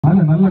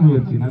நல்ல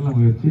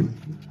முயற்சி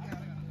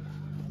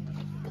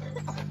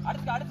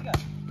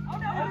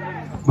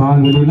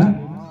பால் வெளியில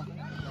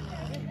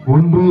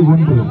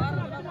 1-1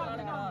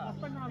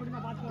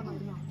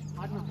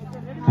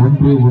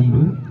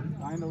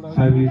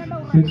 சர்வீஸ்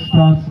 6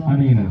 ஸ்டார்ஸ்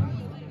அணியினர்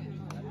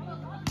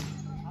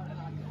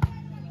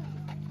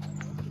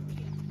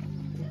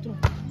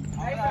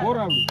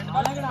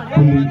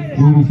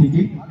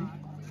VVCக்கு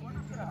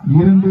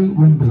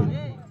 2-1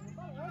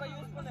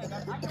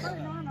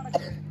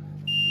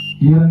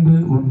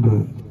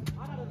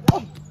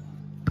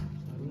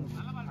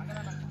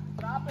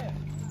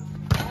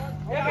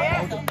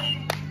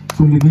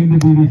 புள்ளி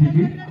மீண்டும்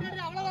VVCக்கு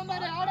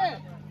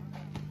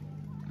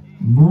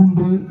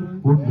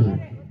 3-1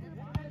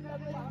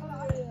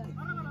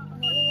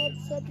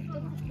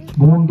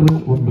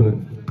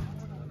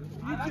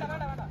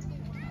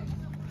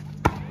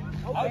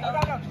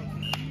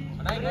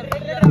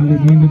 புள்ளி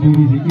மீண்டும்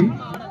VVCக்கு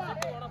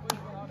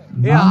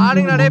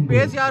ஆடுங்கடே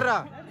பேசி ஆடுறா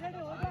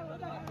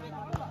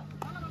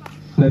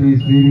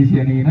சர்வீஸ் VVC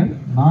அணியினர்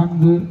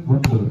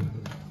 4-1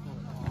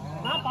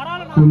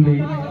 புள்ளி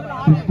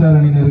 6 ஸ்டார்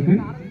அணியினருக்கு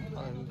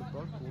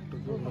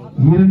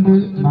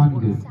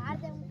 2-4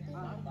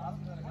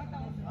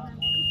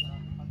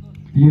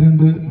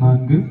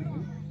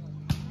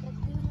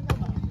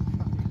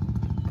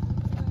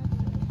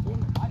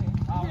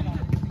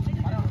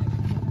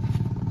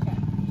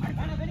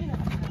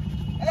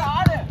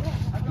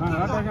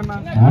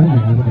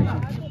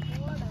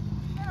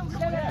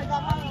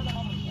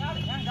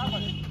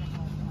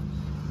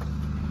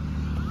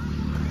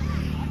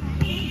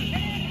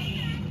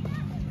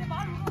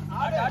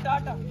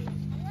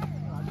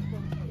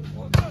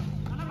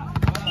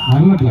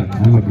 நல்ல பிளாக்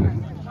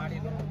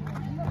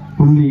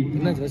புள்ளி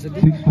 6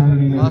 ஸ்டார்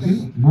அணியினருக்கு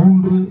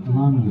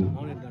 3-4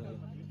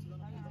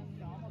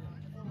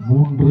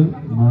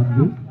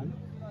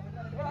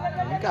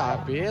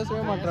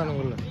 பேசவே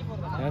மாட்டானுங்க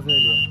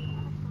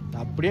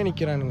அப்படியே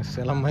நிக்கிறானுங்க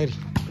சில மாதிரி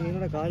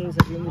என்னோட காலேஜ்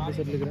சட்ல இருந்து இப்ப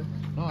சட்ல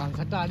அந்த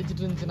சட்டை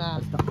அடிச்சிட்டு இருந்துச்சுனா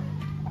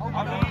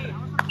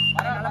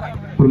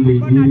புள்ளி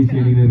VVC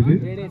அணியினருக்கு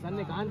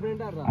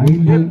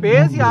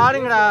பேசி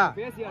ஆடுங்கடா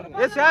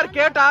சார்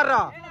கேட்டு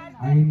ஆடுறா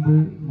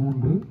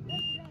 5-3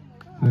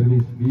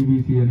 சர்வீஸ்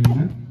VVC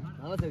அணியினர்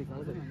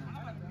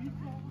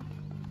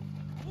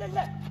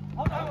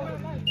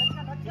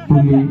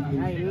புள்ளி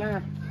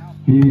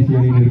VVC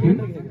அணியினருக்கு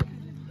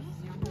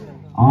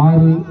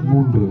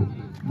 6-3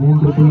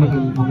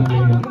 புள்ளிகள்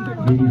முன்னிலையில்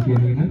VVC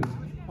அணியினர்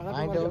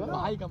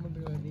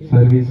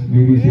சர்வீஸ்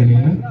VVC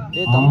அணியினர்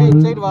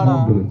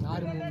 6-3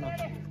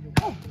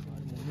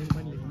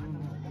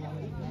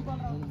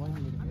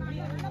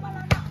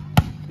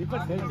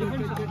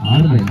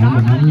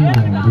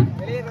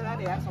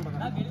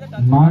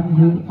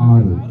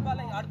 4-6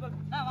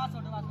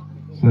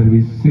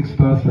 சர்வீஸ் 6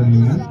 ஸ்டார்ஸ்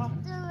அணியினர்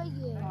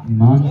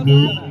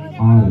 4-6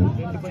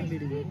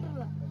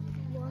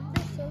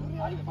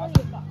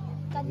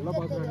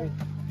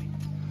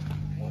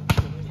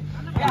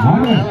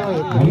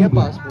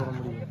 பாஸ் போட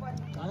முடியும்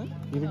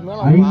இதுக்கு மேல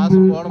பாஸ்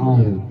போட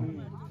முடியாது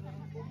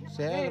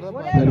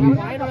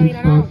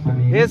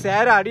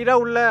சார் அடிடா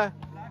உள்ள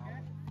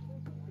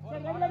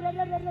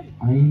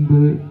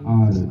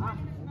 5-6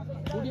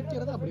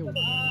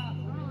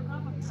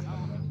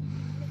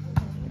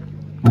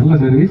 நல்ல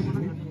சர்வீஸ்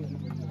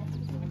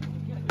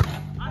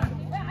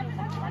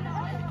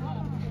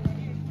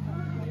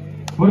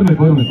பொறுமை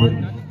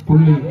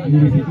புள்ளி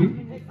VVCக்கு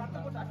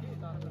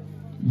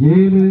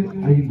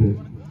 7-5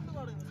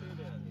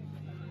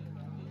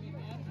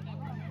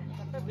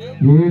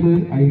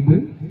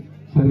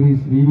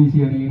 சர்வீஸ் VVC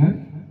அணியினர்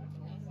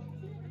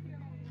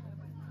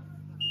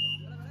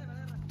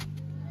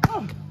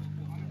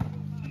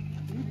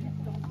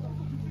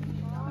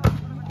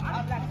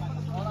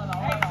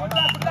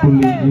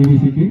புள்ளி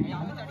VVCக்கு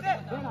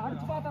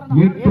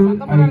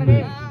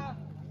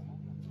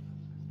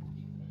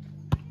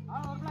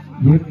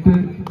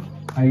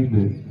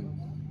 8-5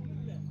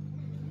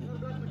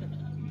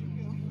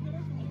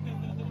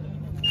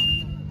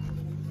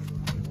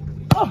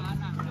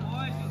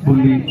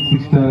 புள்ளி 6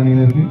 ஸ்டார்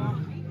அணியினருக்கு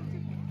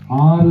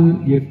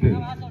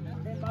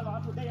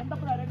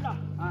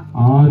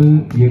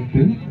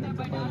 6-8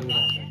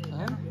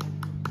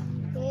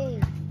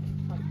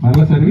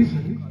 நல்ல சர்வீஸ்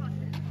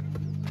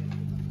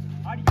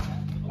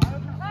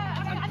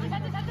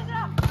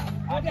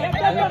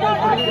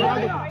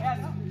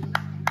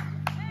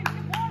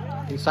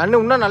சன்னு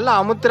இன்னும் நல்லா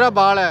அமுத்துறா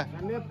பால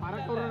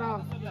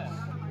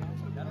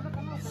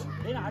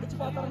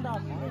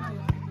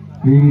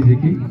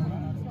VVCக்கு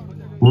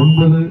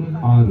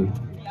 9-6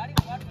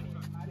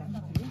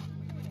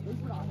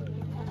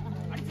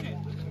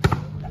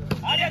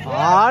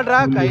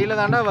 ஆடுறா கையில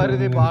தாண்டா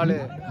வருது பாலு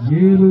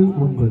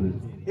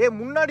 7-9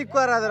 முன்னாடி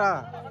உட்காராதரா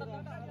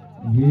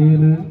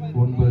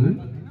 7-9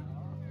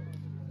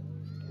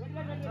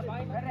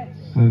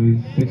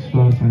 சர்வீஸ் 6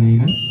 ஸ்டார்ஸ்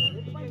அணியினர்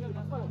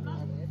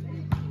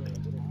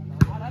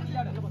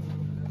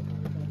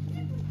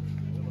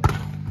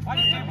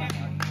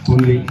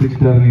புள்ளி 6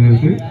 ஸ்டார்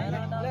அணியினருக்கு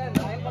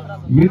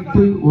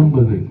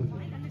 8-9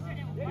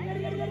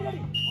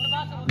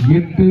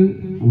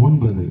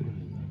 8-9.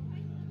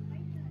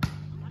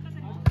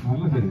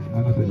 நல்ல சர்வீஸ்,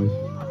 நல்ல சர்வீஸ்,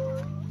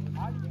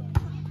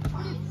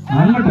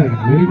 நல்ல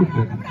டேக்கிங், வெரி குட்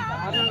டேக்கிங்.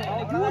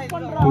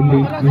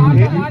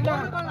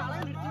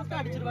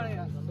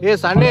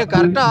 சன்னே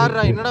கரெக்டா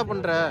ஆடுறா, என்னடா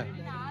பண்ற?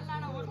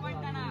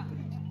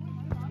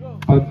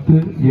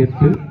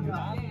 10-8.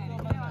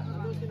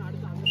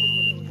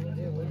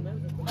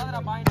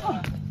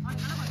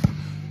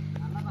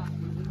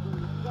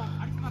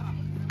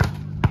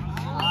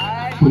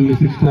 புள்ளி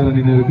 6 ஸ்டார்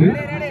அணியினருக்கு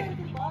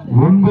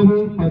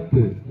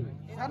 9-10.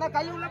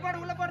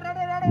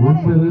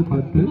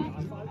 9-10.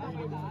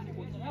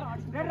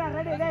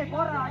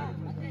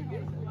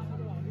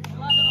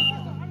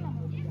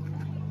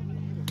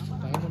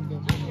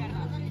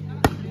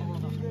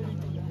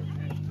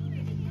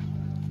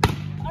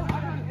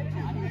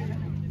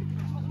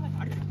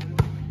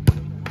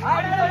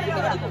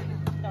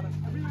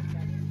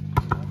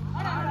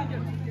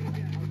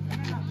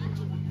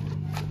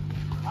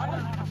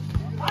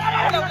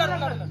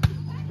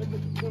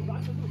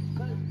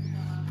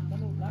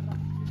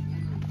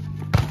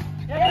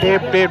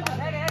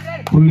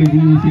 புள்ளி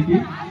VVCக்கு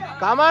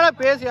கமால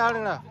பேசி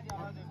ஆடுங்க.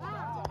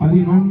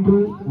 11-9.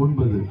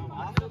 11-9.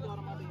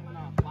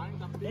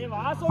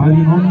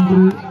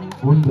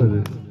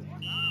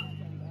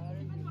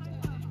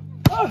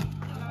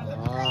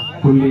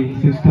 புள்ளி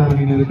 6 ஸ்டார்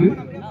அணியினருக்கு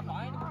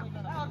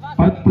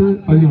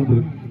 10-11.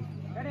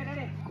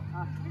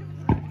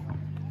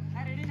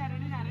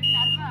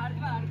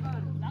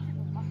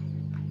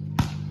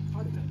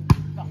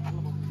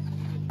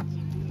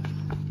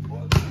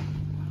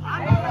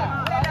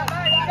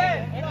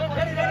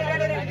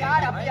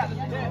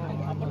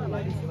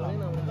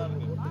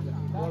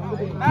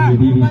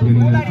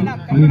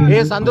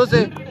 சந்தோஷ்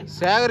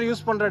சேகர்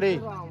யூஸ் பண்றா டேய்.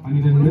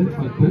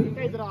 12-10.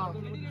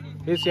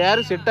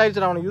 சேகர் செட்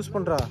ஆயிடுச்சுடா, அவனை யூஸ்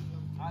பண்றா.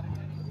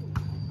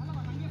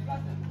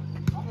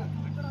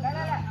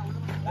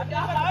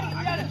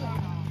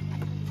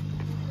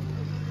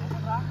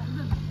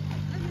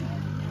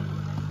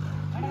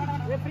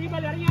 ஃப்ரீ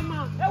பால் இறங்கியம்மா.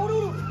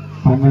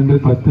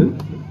 12-10.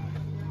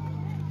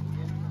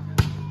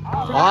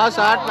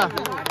 ஷாட்னா.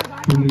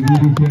 புள்ளி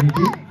VVC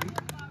அணிக்கு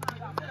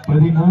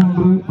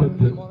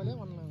 13-10.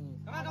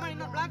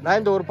 நான்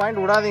இந்த ஒரு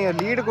பாயிண்ட் விடாதீங்க,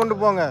 லீடு கொண்டு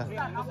போங்க.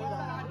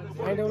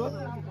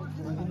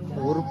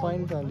 ஒரு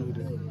பாயிண்ட் தான்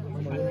லீடு.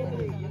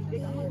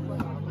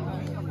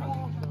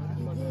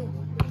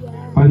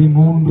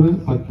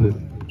 13-10.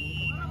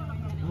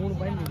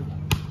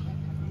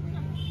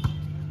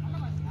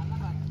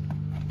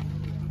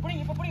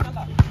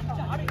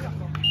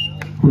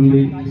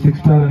 புள்ளி 6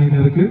 ஸ்டார்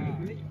அணியினருக்கு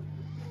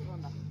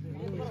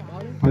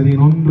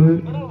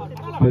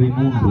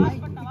 11-13.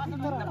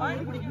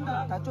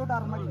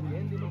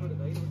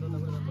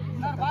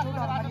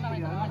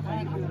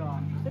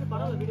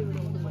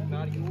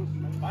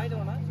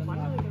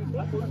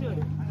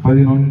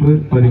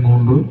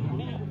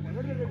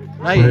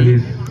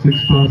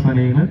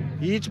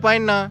 ஈச்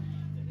பாயிண்ட்னா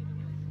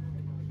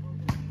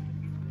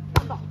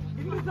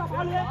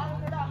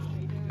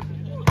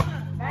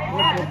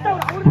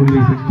புள்ளி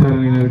 6 ஸ்டார்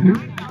அணியினருக்கு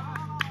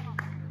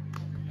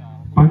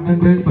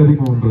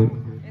 12-13.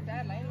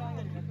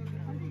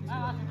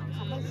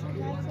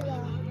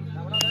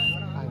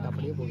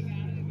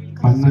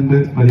 12-13.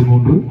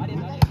 11-11.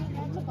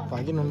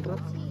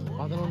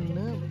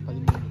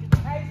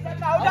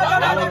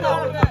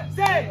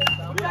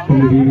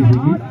 புள்ளி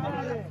VVCக்கு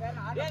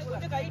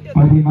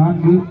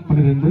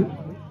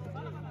 14-12.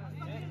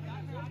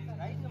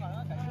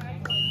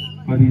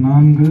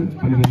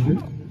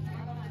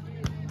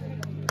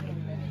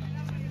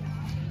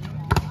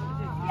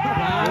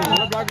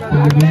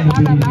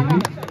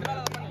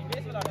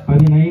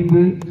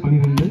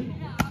 14-12.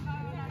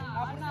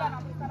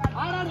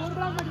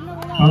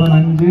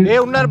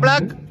 உன்னர்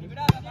பிளாக்.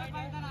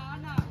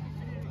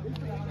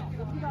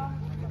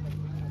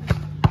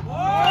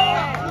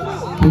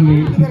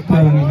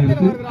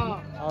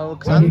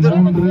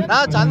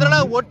 சந்திரனா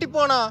ஒட்டி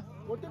போனா.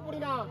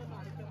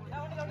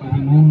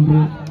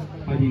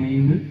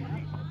 13-15.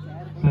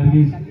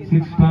 சர்வீஸ் 6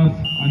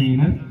 ஸ்டார்ஸ்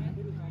அணியினர்.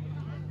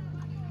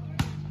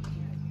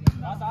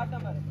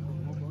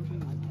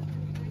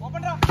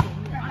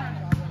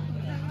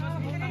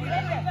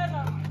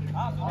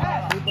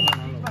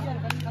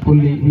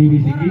 புள்ளி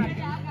VVCக்கு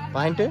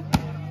பாயிண்ட்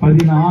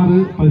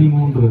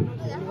 16-13.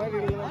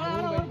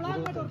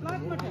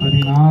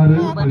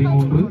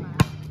 16-13.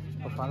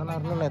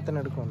 16 எத்தனை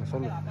எடுக்கும்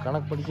சொல்லு,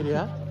 கணக்கு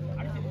படிக்கிறியா?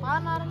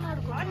 16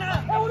 எடுக்கும்.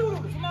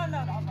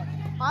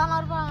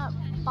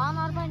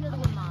 16 பாயிண்ட்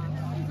எடுக்குமா?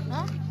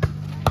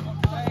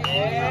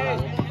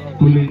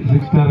 புள்ளி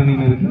 6 ஸ்டார்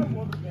அணியினருக்கு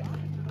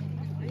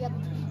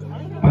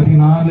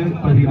 14-16.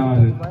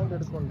 14-16.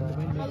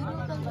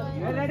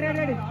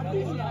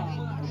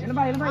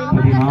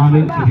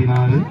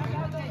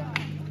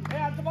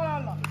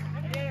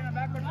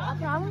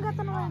 அவங்க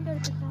எத்தனை பாயிண்ட்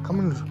எடுத்துட்டாங்க?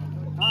 கம்மன்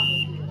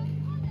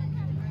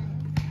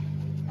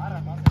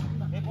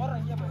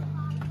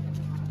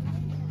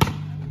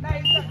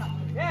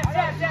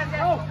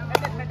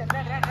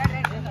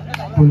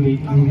புள்ளி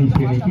VVC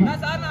அணிக்கு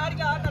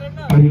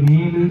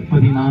 17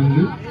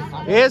 14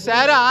 ஏய்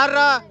சார்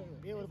ஆறா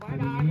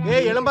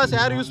ஏய் எலும்பா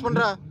சார் யூஸ்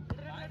பண்றா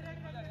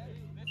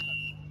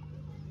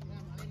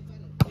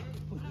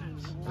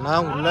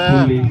நான் உள்ள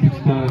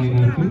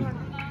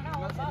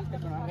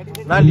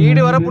நான்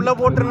லீடு வர புள்ள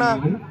போட்டுறேனா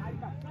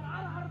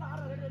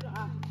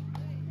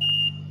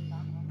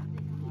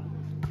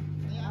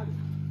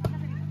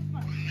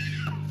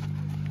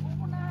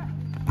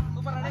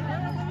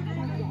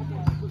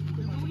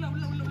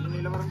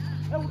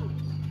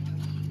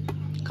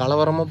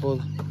கலவரமா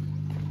போகுது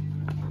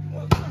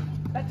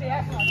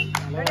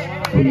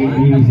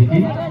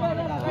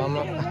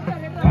ஆமா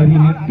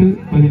 18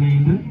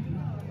 15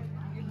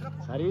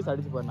 சர்வீஸ்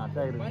அடிச்சு பாரு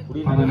அட்டா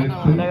இருக்கு 18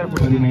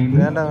 15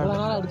 வேண்டாம்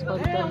அடிச்சு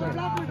பாரு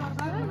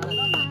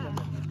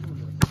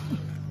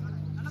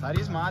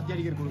சர்வீஸ் மாத்தி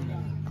அடிக்கிற கொடுங்க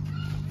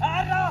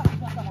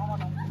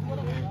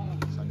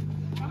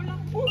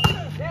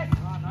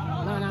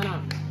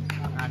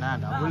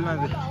நான் டபுள்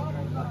நான்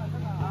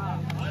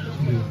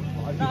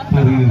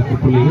 16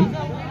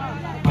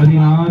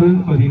 18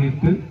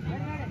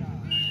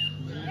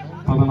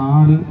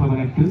 16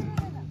 18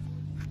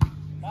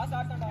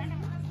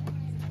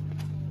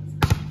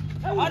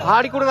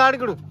 ஆடி கொடுங்க ஆடி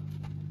கொடு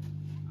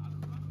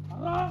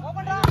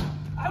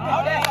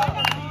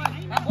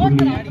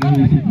 19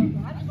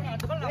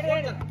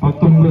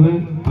 16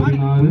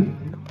 19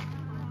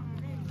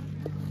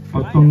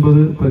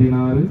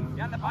 16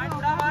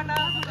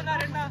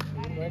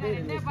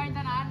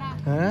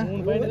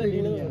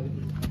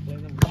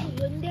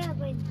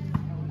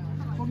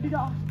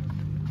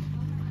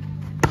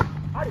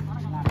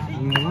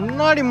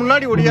 முன்னாடி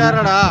முன்னாடி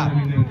ஒடியாரடா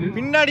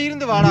பின்னாடி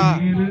இருந்து வாடா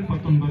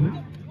 19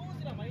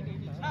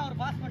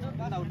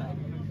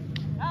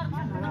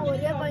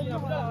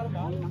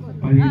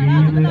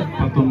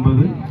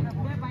 19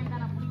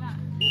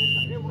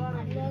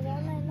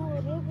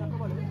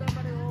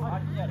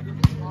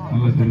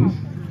 நல்ல சர்வீஸ்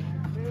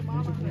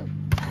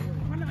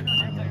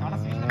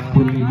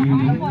புள்ளி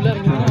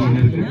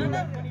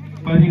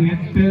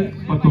 18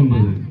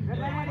 19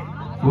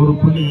 ஒரு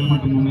புள்ளிகள்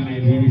மட்டும்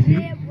முன்னிலையில் விவிசி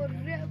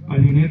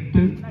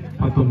 18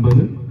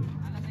 19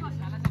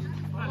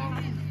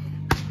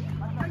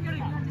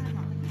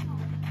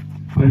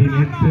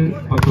 18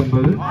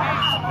 19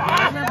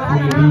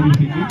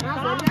 விவிசிக்கு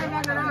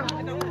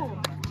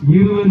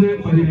 20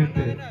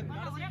 18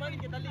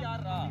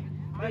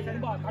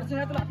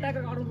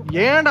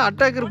 ஏன்டா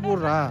அட்டாக்கர்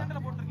போடுறா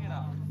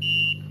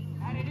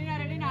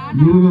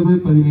 20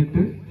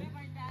 18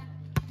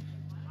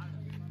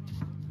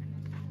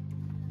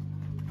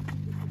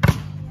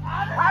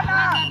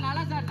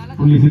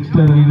 புள்ளி 6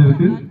 ஸ்டார்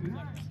அணியினருக்கு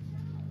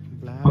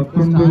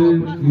 19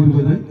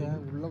 20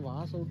 உள்ள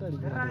வாஸ் அவுட்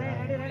அடிக்கிறான்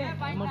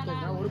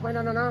ஒரு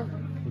பாயிண்ட் அண்ணா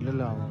இல்ல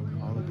இல்ல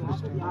அவன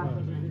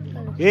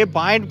புடிச்சிட்டான் ஏய்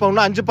பாயிண்ட்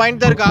பவுன் 5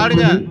 பாயிண்ட் தான் இருக்கு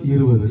ஆடுங்க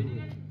 20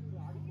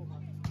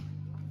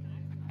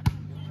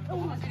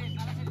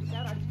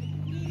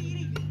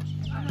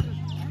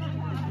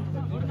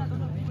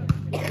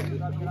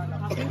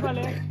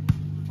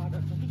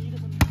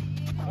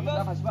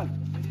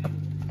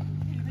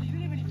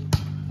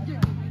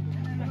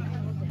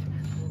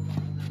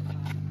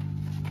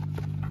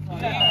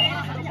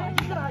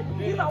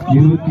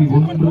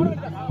 21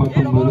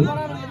 19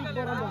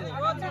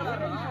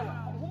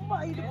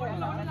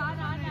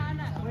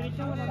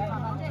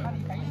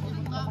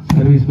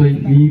 சர்வீஸ் பை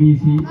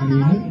விவிசி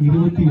அணியினர்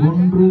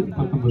 21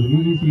 19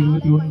 விவிசி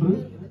 21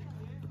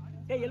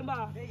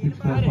 6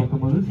 ஸ்டார்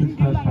 19 6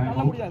 ஸ்டார் டைம்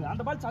அவுட்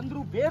அந்த பால்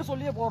சந்துரு பேர்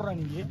சொல்லியே போடுறா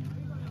நீ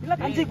இல்ல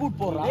கஞ்சி கூட்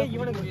போடுறா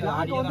இவனுக்கு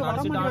வந்து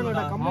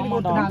வடமண்டலோட கம்பெனி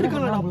வந்து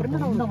வந்திருக்கானடா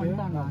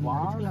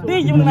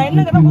டேய் இவன் நான்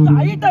என்ன கேட்டா கொஞ்சம்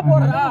ஹைட்டா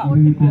போடுறா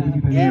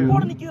ஏய்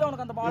போட நிக்குது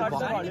அவனுக்கு அந்த பால்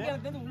அடிச்ச பால்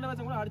எனக்கு தெரிஞ்சு உள்ள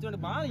வச்ச கூட அடிச்சு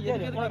வந்து பால்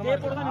ஏ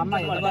போட தான்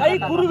கை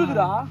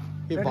குறுகுதுடா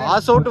ஏய்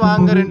வாஸ் அவுட்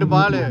வாங்க ரெண்டு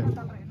பால்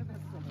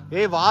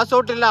ஏய் வாஸ்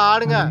அவுட் இல்ல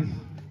ஆடுங்க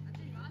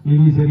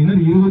விவிசி அணியினர்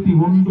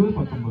 21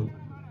 19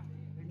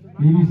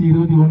 விவிசி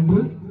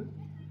 21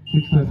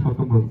 6 ஸ்டார்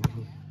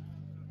 19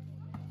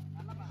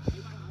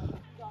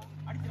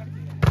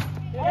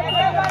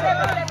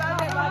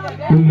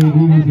 புள்ளி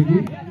விவிசிக்கு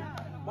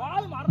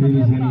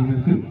விவிசி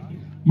அணியினருக்கு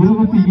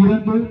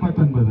 22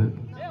 19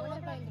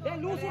 ஏய்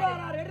லூசுடா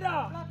ரெடிடா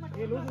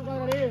ஏய் லூசுடா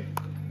ரெடி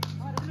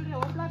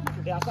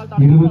டேய் அசால்ட்டா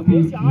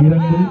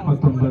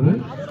 22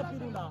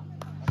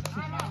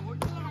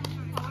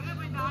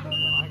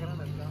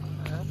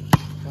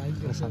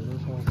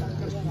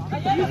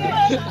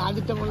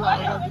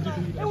 19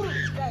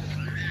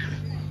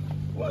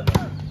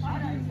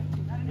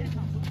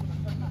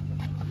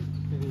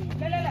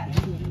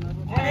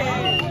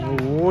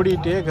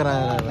 ஓடிட்டே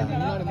இருக்கறாங்க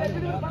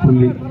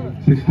புள்ளி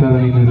 6 ஸ்டார்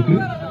அணியினருக்கு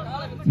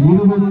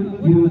 20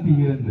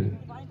 22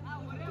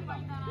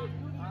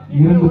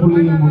 இரண்டு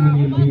புள்ளிகள்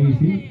முன்னணியில்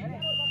விவிசி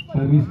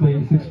சர்வீஸ் பை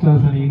 6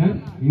 ஸ்டார் அணியினர்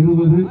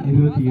 20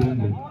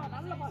 22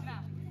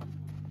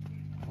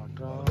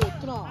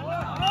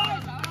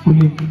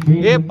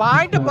 ஏய்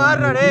பாயிண்ட்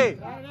பாருடா டேய்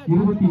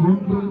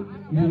 21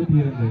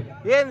 22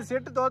 ஏய் இந்த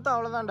செட் தோத்தா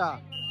அவ்வளவுதான்டா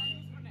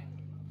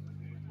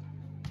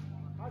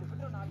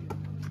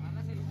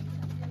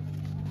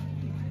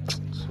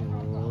சோ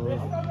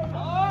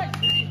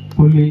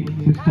புள்ளி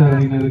 6 ஸ்டார்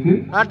அணியினருக்கு.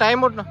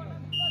 Time அவுட்னா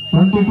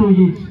 22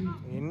 each.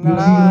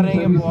 என்னடா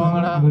அரேங்க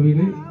போங்கடா.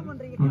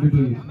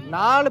 22 ஈச்.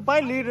 4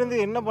 பாயிண்ட் லீட் இருந்து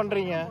என்ன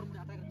பண்றீங்க?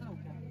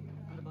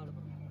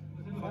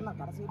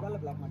 கடைசி பால்ல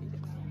பிளாக் மாட்டிட்டேன்.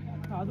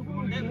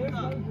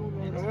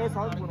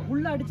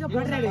 உள்ள அடிச்சா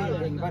பாரு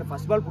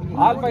ஃபர்ஸ்ட் பால் புடி.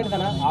 ஆல் பாயிண்ட்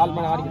தான? All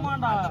point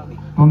ஆடிக்கடா.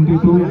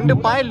 22 2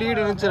 பாயிண்ட்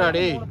லீட் இருந்துச்சுடா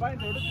டேய்.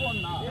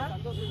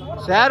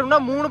 சார்னா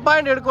 3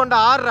 பாயிண்ட் எடுக்கொண்ட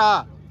ஆறா.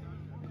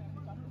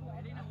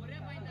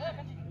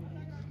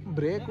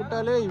 பிரேக்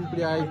விட்டாலே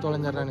இப்படி ஆகி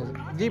தொலைஞ்சிடறானு.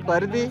 ஜி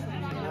பருதி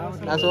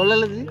நான்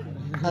சொல்லல ஜி.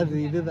 அது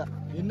இதுதான்.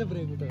 என்ன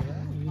பிரேக் விட்டாங்க?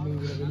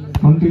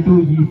 22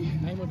 ஈச்.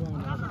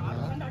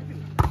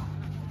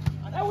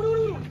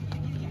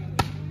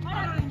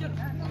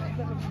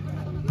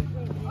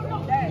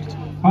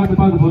 பாத்து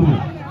பொறுமை.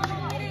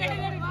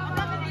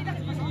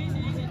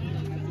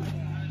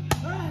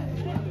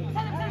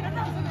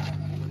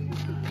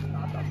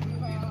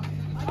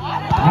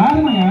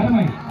 அருமை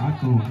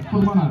ஆட்டம்.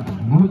 அற்புதமான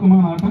ஆட்டம்,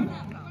 நுணுக்கமான ஆட்டம்.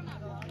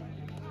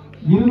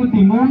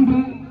 23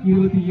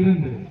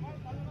 22.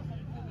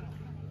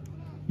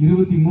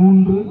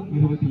 23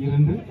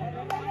 22.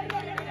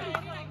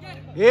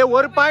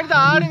 ஒரு பாயிண்ட்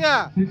தான் ஆடுங்க.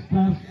 6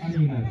 ஸ்டார்ஸ்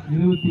அணியினர்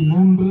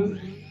 23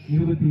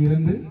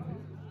 22.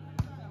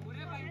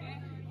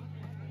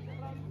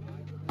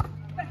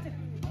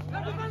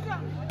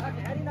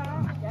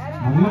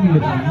 நல்ல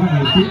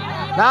முயற்சி.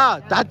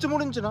 டச்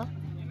முடிஞ்சுனா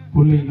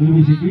புள்ளி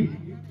VVCக்கு.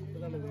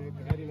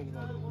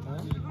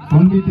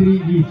 23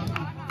 ஈச்.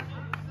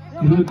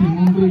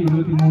 23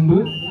 23.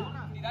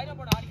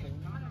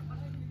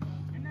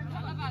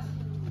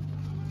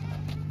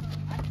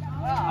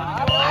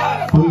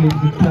 புள்ளி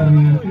 6 ஸ்டார்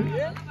அணியினருக்கு.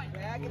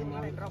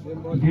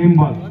 கேம்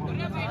பால்.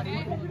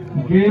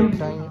 கேம்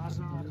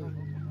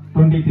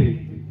 23.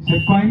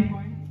 Set point.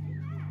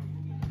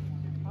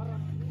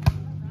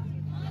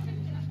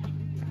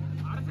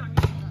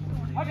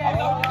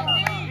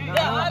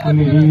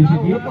 புள்ளி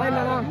VVCக்கு.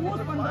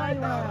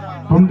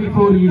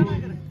 24 ஈச்.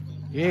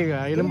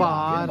 எலும்பா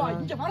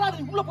இங்க வராத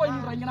உள்ள போய்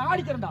நின்றா. இங்க நான்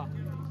ஆடிக்கறேன்டா.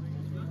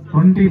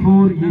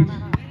 24 ஈச்.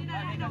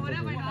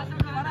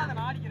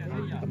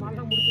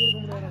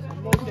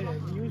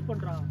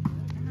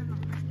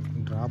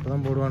 டிராப்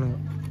தான் போடுவானுங்க.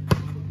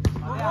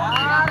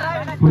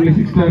 புள்ளி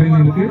 6 ஸ்டார்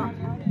அணியினருக்கு.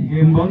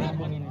 கேம் பால்.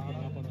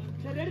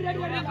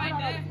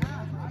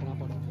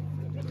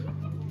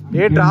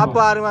 டிராப்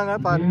ஆறுவாங்க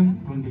பாரு. கேம்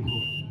 24.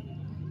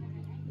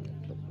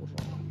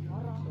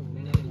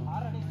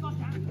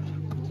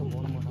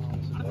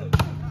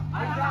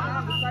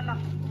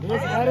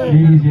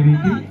 VVC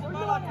அணிக்கு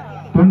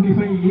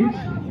 25 ஈச்.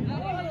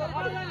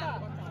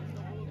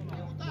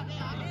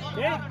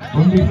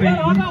 25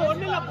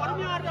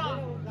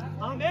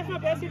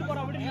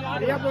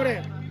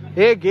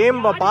 ஈச்.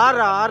 கேம்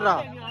பாரு ஆடுறா.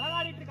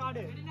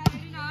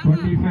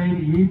 25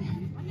 ஈச்.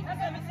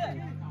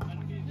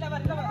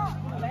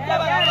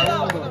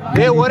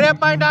 ஒரே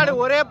பாயிண்ட் ஆடு.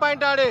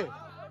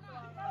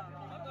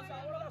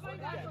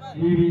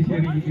 VVC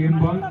அணிக்கு கேம்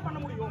பால்.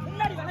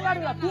 முன்னாடி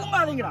விளையாடுடா,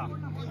 தூங்காதீங்கடா.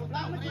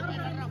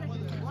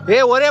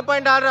 ஒரே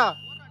பாயிண்ட் ஆடுறா.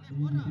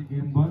 VVC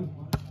கேம் பால்.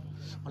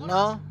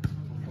 அண்ணா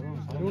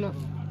அருணா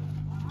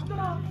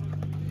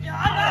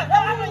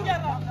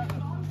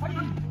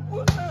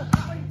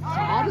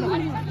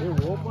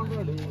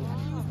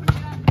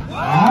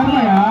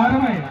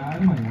அருமை.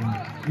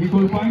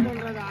 Equal point.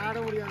 ஆட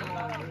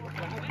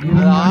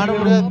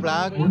முடியாது.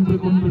 பிளாக்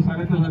ஒன்றுக்கொன்று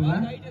சகத்ததல்ல.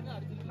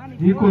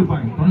 Equal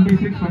point.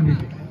 26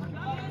 26.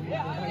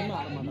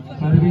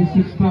 சர்வீஸ்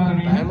 6 ஸ்டார்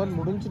அணியினர். டைமர்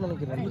முடிஞ்சு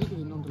நினைக்கிறேன்.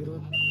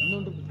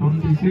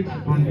 26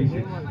 26.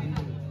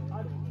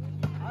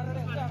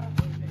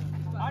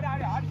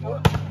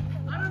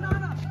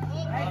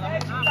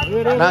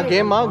 நான்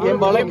கேம்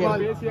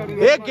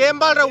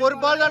பால் ஒரு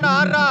பால் தானே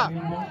ஆடுறா.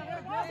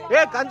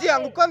 கஞ்சி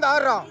அங்க உட்காந்து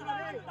ஆடுறா.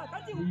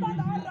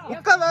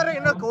 உட்காந்து ஆடுற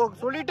என்ன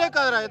சொல்லிட்டே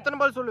காதுரா. எத்தனை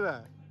பால்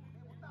சொல்லுவேன்?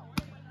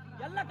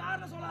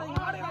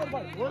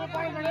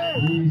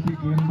 VVC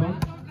கேம் பால்.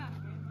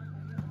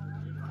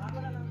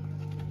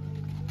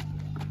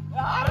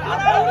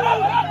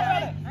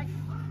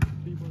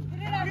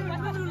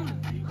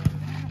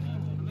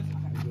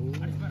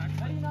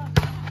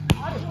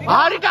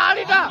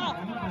 ஆடிட்டா.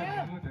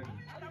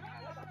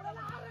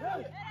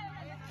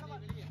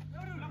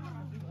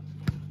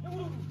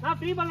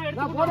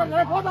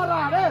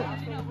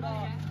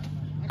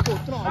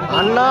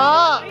 அண்ணா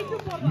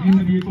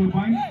ஈக்குவல்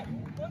பாயிண்ட்.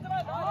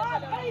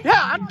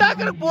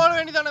 அட்டாக்கர் போட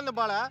வேண்டியதானே இந்த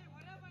பால.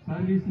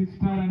 சர்வீஸ் 6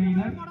 ஸ்டார்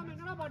அணியினர்.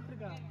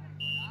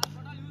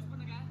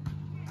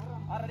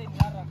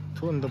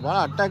 இந்த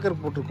பால்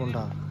அட்டாக்கர்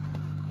போட்டுருக்கோண்டா.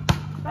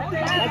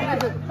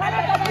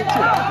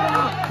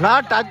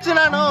 நான் டச்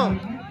நானும்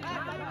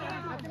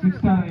 6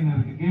 ஸ்டார்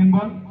அணியினருக்கு கேம்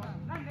பால்.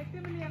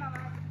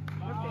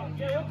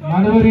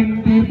 நடுவரின்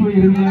தீர்ப்பு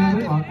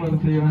இறுதியானது.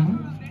 வாக்குவாதம் செய்ய வேண்டும்.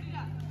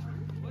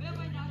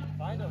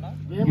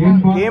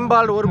 கேம்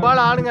பால் ஒரு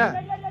பால் ஆடுங்க.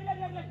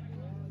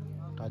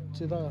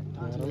 டச் தான்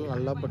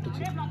நல்லா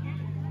பட்டுச்சு.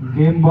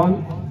 கேம் பால்.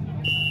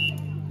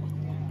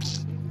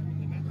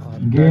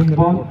 கேம்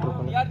பால்.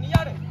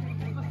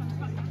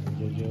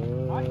 ஐயோ